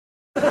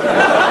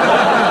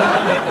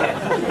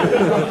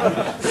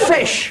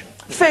Fish.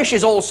 Fish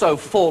is also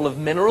full of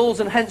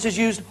minerals and hence is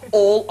used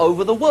all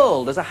over the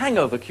world as a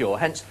hangover cure,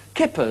 hence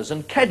kippers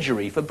and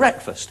kedgeree for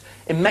breakfast.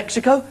 In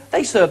Mexico,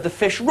 they serve the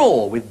fish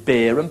raw with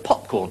beer and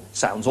popcorn.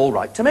 Sounds all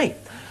right to me.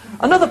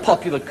 Another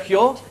popular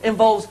cure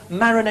involves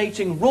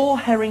marinating raw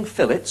herring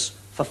fillets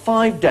for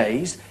 5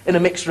 days in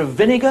a mixture of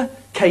vinegar,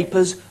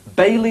 capers,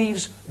 bay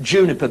leaves,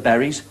 juniper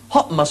berries,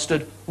 hot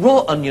mustard,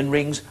 raw onion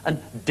rings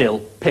and dill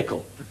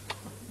pickle.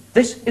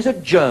 This is a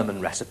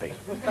German recipe.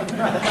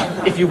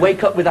 If you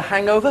wake up with a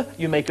hangover,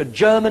 you make a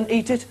German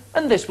eat it,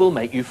 and this will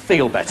make you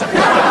feel better.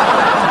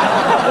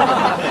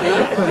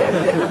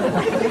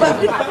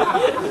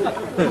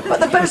 But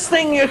the best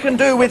thing you can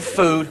do with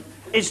food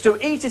is to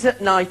eat it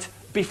at night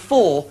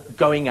before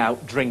going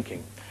out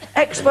drinking.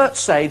 Experts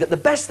say that the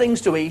best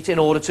things to eat in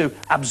order to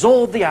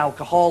absorb the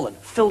alcohol and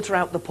filter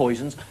out the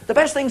poisons, the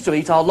best things to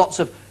eat are lots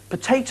of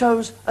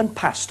potatoes and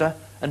pasta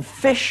and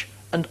fish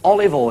and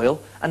olive oil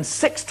and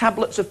 6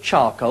 tablets of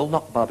charcoal,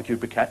 not barbecue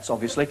briquettes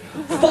obviously,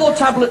 4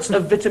 tablets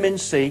of vitamin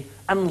C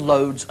and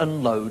loads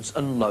and loads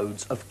and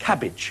loads of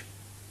cabbage.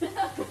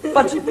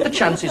 But the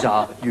chances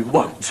are you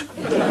won't.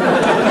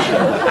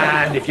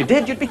 And if you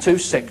did, you'd be too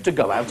sick to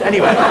go out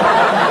anyway.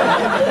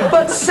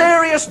 But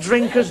serious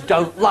drinkers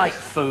don't like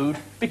food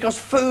because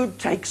food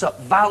takes up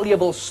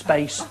valuable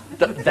space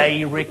that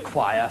they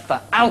require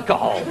for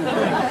alcohol.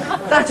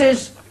 That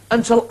is,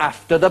 until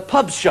after the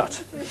pub's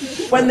shut,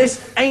 when this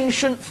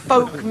ancient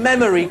folk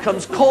memory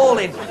comes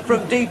calling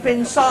from deep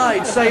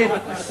inside, saying,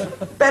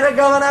 better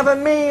go and have a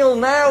meal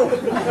now.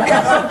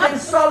 Get something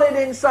solid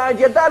inside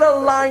you, that'll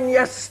line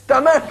your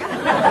stomach.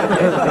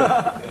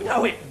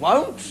 No, it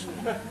won't.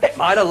 It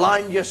might have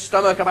lined your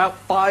stomach about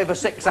 5 or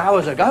 6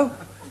 hours ago.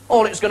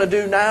 All it's going to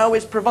do now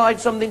is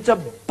provide something to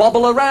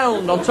bobble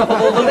around on top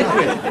of all the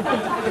liquid,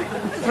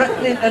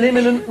 threatening an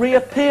imminent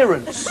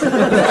reappearance.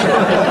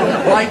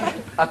 Like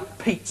a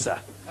pizza.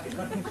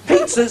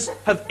 Pizzas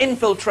have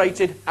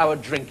infiltrated our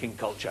drinking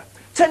culture.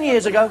 10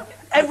 years ago,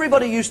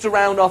 everybody used to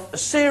round off a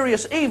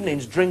serious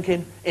evening's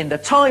drinking in the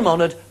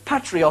time-honoured,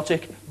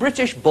 patriotic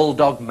British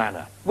bulldog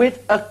manner,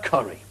 with a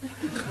curry.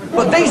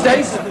 But these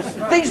days,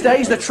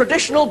 the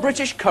traditional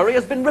British curry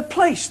has been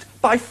replaced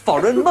by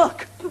foreign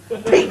muck.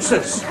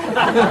 Pizzas.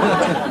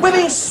 We're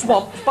being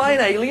swamped by an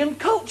alien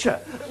culture.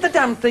 The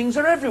damn things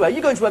are everywhere.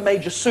 You go into a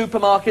major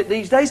supermarket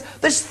these days,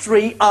 there's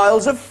 3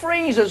 aisles of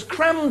freezers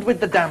crammed with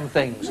the damn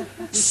things.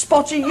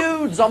 Spotty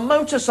youths on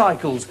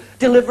motorcycles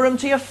deliver them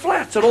to your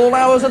flat at all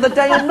hours of the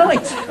day and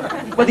night,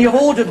 whether you've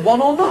ordered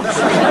one or not.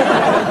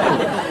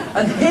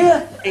 And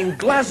here in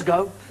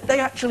Glasgow, they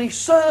actually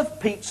serve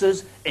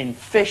pizzas in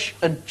fish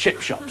and chip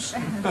shops.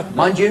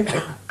 Mind you,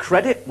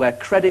 credit where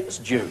credit's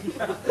due.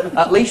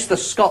 At least the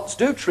Scots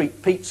do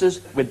treat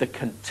pizzas with the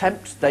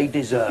contempt they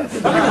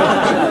deserve.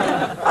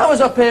 I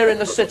was up here in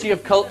the City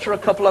of Culture a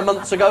couple of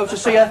months ago to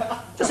see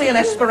an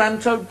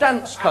Esperanto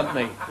dance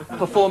company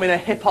performing a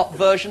hip-hop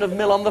version of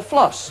Mill on the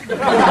Floss.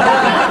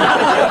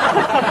 I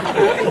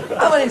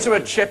went into a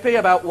chippy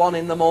about 1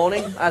 in the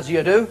morning, as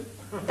you do.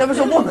 There was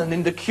a woman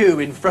in the queue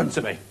in front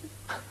of me.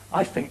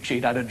 I think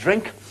she'd had a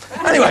drink.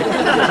 Anyway.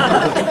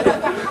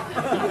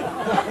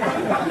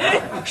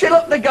 She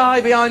looked the guy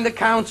behind the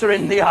counter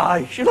in the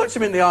eye. She looked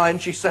him in the eye and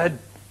she said,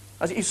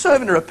 as he's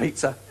serving her a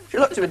pizza, she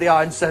looked him in the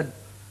eye and said,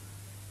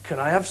 "Can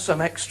I have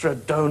some extra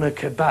doner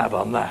kebab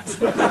on that?"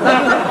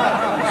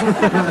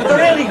 The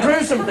really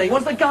gruesome thing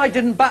was the guy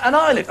didn't bat an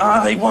eyelid.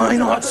 Aye, why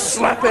not?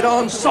 Slap it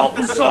on, salt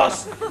and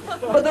sauce.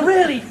 But the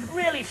really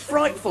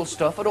frightful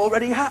stuff had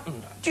already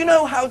happened. Do you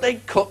know how they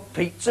cook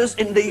pizzas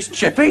in these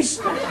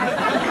chippies?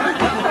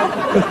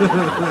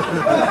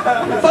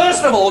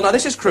 First of all, now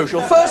this is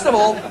crucial, first of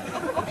all,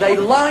 they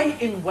lie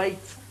in wait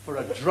for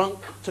a drunk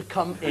to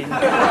come in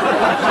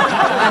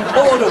and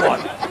order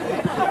one.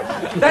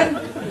 Then,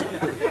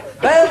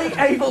 barely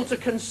able to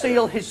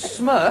conceal his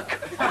smirk,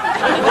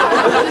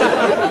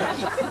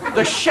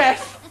 the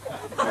chef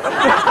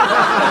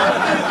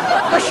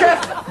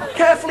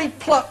carefully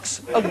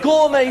plucks a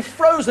gourmet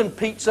frozen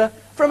pizza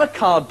from a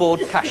cardboard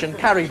cash and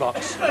carry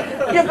box.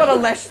 You've got a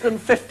less than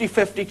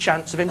 50-50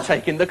 chance of him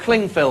taking the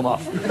cling film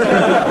off.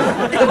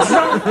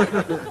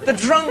 The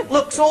drunk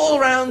looks all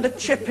round the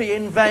chippy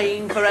in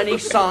vain for any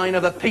sign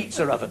of a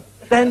pizza oven.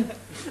 Then,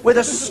 with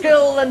a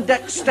skill and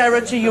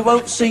dexterity you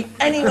won't see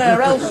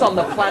anywhere else on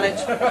the planet,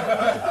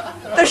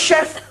 the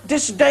chef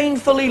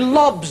disdainfully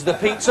lobs the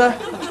pizza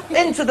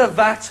into the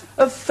vat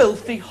of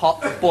filthy hot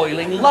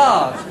boiling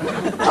lard,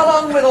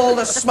 along with all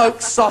the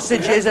smoked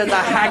sausages and the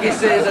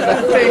haggises and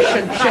the fish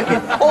and chicken,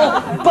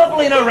 all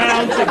bubbling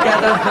around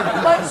together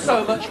like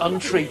so much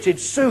untreated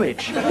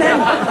sewage.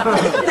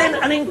 Then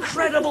an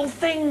incredible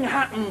thing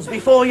happens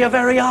before your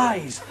very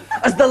eyes,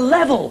 as the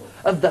level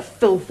of the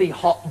filthy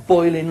hot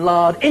boiling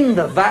lard in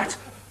the vat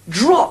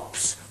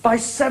drops by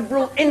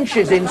several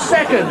inches in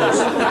seconds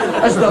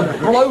as the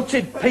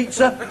bloated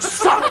pizza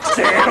sucks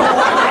it all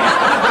in.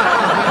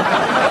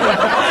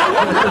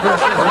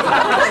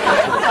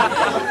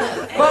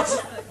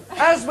 But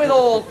as with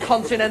all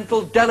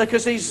continental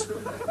delicacies,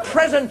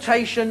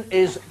 presentation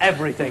is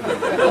everything.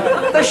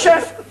 The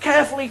chef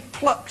carefully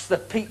plucks the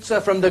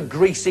pizza from the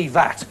greasy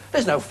vat.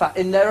 There's no fat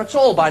in there at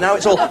all by now,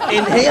 it's all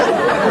in here.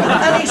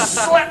 And he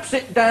slaps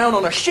it down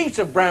on a sheet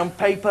of brown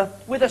paper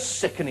with a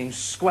sickening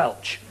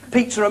squelch.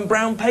 Pizza and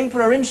brown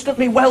paper are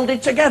instantly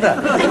welded together,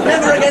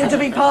 never again to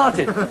be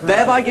parted,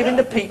 thereby giving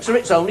the pizza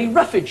its only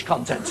roughage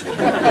content.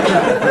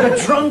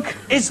 The drunk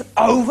is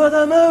over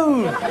the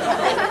moon.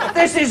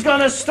 This is going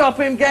to stop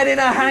him getting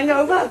a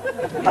hangover.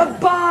 A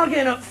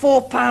bargain at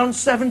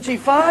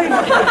 £4.75.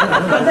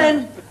 But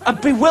then a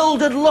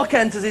bewildered look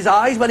enters his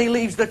eyes when he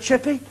leaves the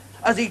chippy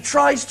as he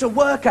tries to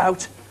work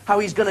out how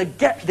he's going to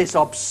get this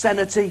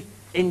obscenity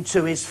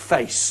into his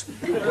face.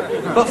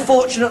 But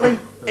fortunately,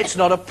 it's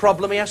not a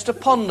problem he has to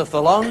ponder for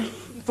long,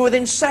 for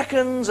within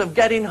seconds of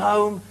getting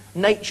home,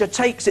 nature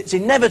takes its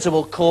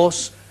inevitable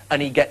course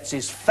and he gets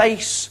his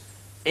face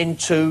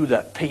into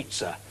the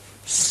pizza.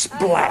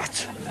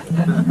 Splat!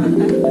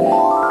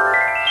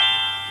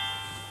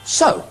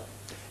 So,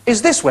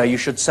 is this where you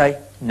should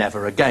say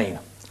never again?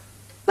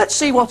 Let's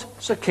see what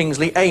Sir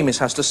Kingsley Amis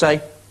has to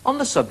say on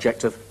the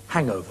subject of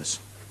hangovers.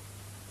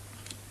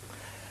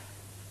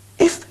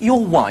 If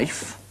your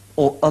wife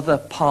or other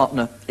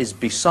partner is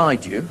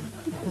beside you,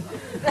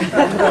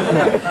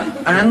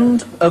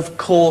 and, of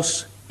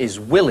course, is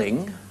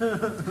willing,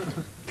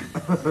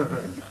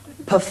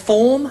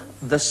 perform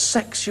the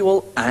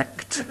sexual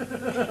act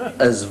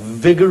as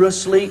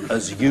vigorously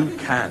as you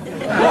can.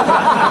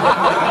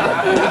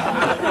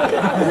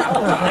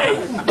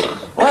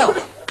 Well,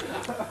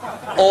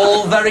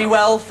 all very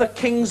well for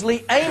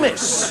Kingsley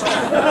Amis.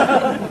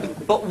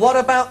 But what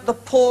about the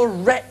poor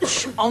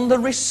wretch on the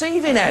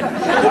receiving end?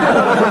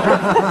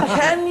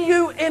 Can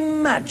you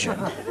imagine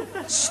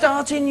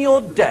starting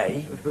your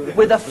day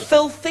with a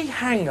filthy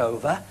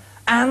hangover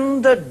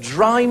and a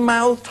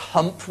dry-mouthed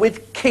hump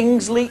with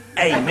Kingsley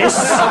Amis?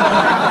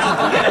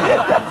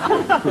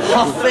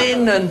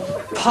 Huffing and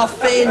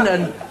puffing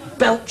and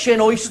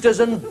belching oysters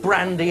and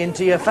brandy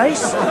into your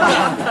face?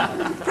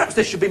 Perhaps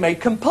this should be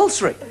made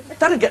compulsory.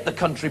 That'd get the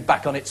country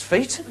back on its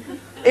feet.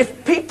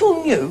 If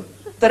people knew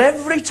that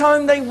every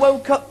time they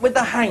woke up with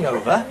a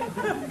hangover,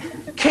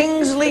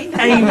 Kingsley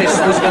Amis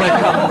was going to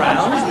come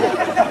round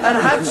and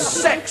have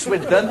sex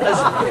with them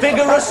as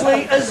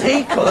vigorously as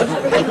he could,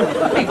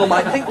 people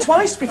might think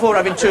twice before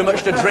having too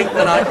much to drink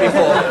the night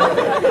before.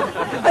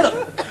 Hey,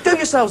 look, do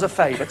yourselves a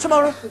favour.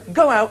 Tomorrow,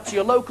 go out to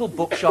your local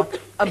bookshop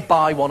and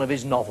buy one of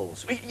his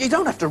novels. You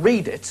don't have to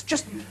read it.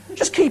 Just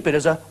keep it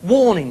as a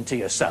warning to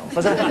yourself,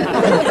 as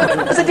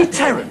a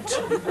deterrent.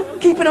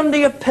 Keep it under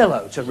your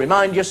pillow to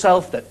remind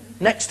yourself that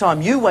next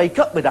time you wake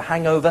up with a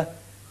hangover,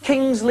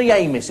 Kingsley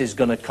Amis is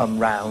going to come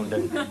round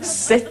and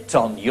sit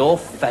on your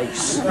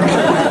face.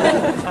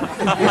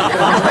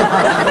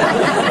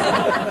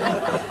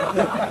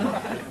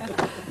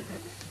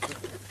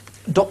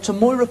 Dr.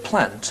 Moira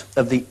Plant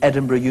of the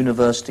Edinburgh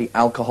University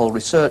Alcohol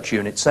Research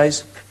Unit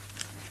says,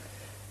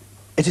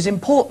 "It is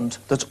important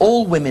that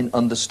all women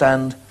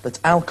understand that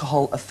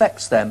alcohol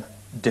affects them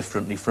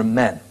differently from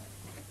men."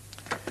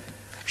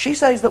 She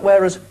says that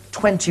whereas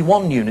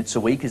 21 units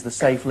a week is the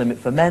safe limit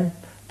for men,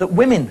 that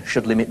women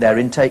should limit their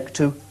intake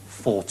to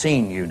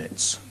 14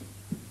 units.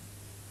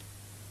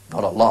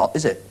 Not a lot,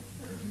 is it?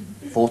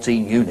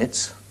 14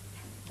 units.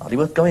 Hardly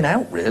worth going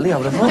out, really, I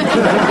would have thought.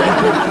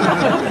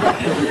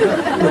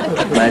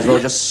 May as well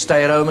just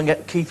stay at home and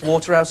get Keith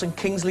Waterhouse and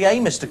Kingsley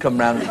Amis to come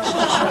round and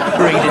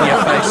breathe in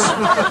your face.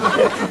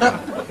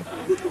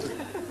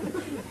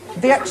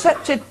 The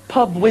accepted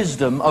pub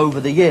wisdom over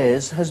the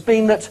years has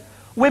been that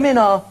women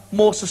are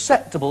more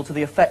susceptible to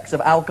the effects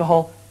of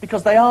alcohol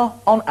because they are,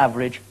 on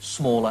average,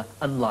 smaller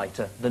and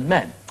lighter than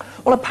men.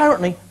 Well,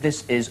 apparently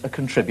this is a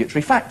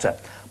contributory factor.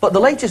 But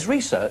the latest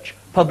research,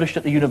 published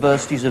at the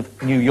universities of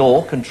New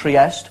York and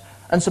Trieste,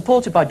 and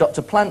supported by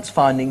Dr. Plant's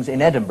findings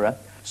in Edinburgh,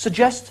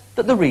 suggests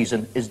that the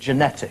reason is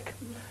genetic.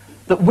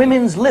 That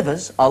women's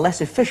livers are less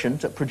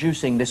efficient at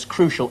producing this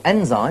crucial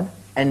enzyme,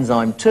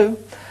 enzyme 2,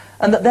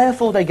 and that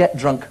therefore they get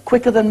drunk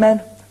quicker than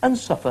men and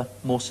suffer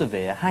more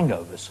severe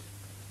hangovers.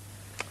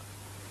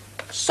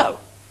 So,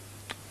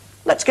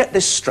 let's get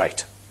this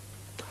straight.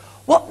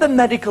 What the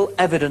medical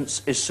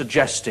evidence is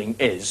suggesting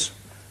is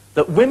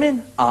that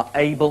women are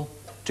able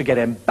to get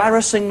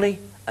embarrassingly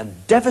and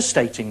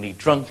devastatingly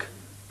drunk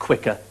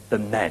quicker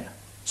than men.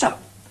 So,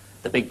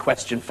 the big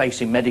question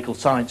facing medical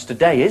science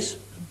today is,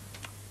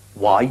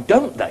 why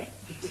don't they?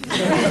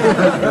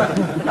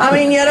 I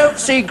mean, you don't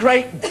see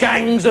great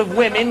gangs of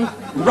women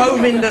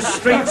roaming the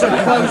streets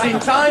at closing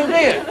time, do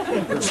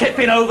you?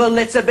 Tipping over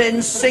litter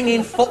bins,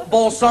 singing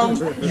football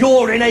songs,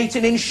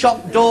 urinating in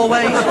shop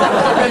doorways,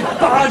 and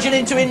barging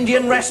into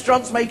Indian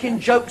restaurants making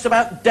jokes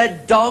about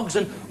dead dogs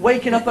and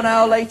waking up an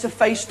hour later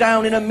face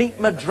down in a meat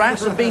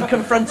madras and being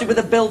confronted with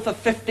a bill for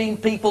 15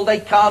 people they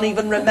can't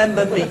even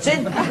remember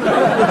meeting.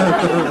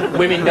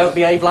 Women don't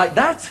behave like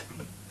that.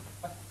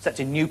 Except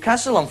in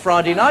Newcastle on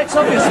Friday nights,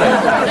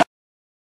 obviously.